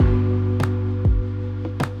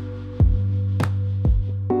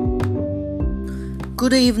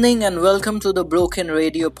Good evening and welcome to the Broken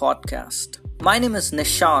Radio podcast. My name is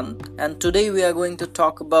Nishant and today we are going to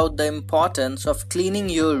talk about the importance of cleaning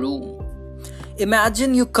your room.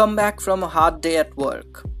 Imagine you come back from a hard day at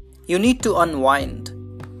work. You need to unwind.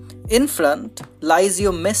 In front lies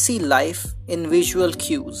your messy life in visual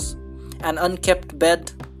cues. An unkept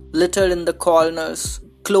bed, litter in the corners,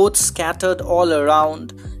 clothes scattered all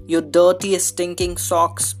around, your dirty stinking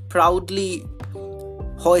socks proudly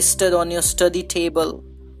hoisted on your study table,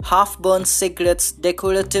 half-burned cigarettes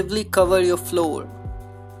decoratively cover your floor.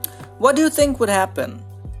 What do you think would happen?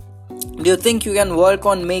 Do you think you can work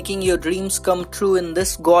on making your dreams come true in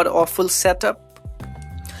this god-awful setup?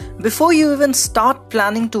 Before you even start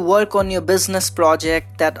planning to work on your business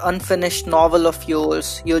project, that unfinished novel of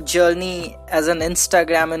yours, your journey as an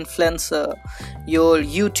Instagram influencer, your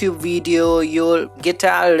YouTube video, your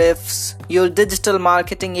guitar riffs, your digital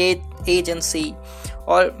marketing agency,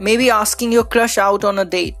 or maybe asking your crush out on a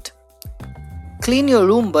date. Clean your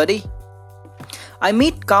room, buddy. I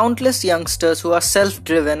meet countless youngsters who are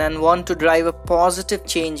self-driven and want to drive a positive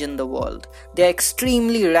change in the world. They are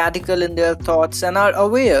extremely radical in their thoughts and are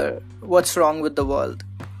aware what's wrong with the world.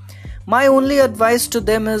 My only advice to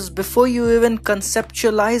them is before you even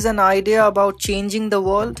conceptualize an idea about changing the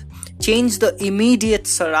world, change the immediate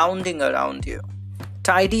surrounding around you.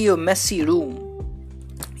 Tidy your messy room.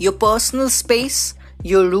 Your personal space,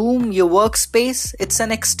 your room, your workspace, it's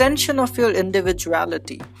an extension of your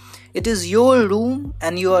individuality. It is your room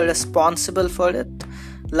and you are responsible for it,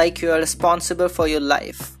 like you are responsible for your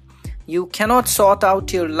life. You cannot sort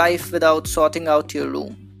out your life without sorting out your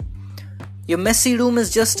room. Your messy room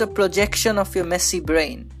is just a projection of your messy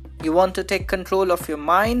brain. You want to take control of your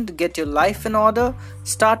mind, get your life in order,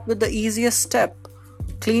 start with the easiest step.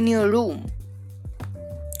 Clean your room.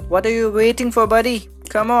 What are you waiting for, buddy?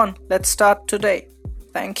 Come on, let's start today.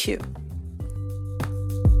 Thank you.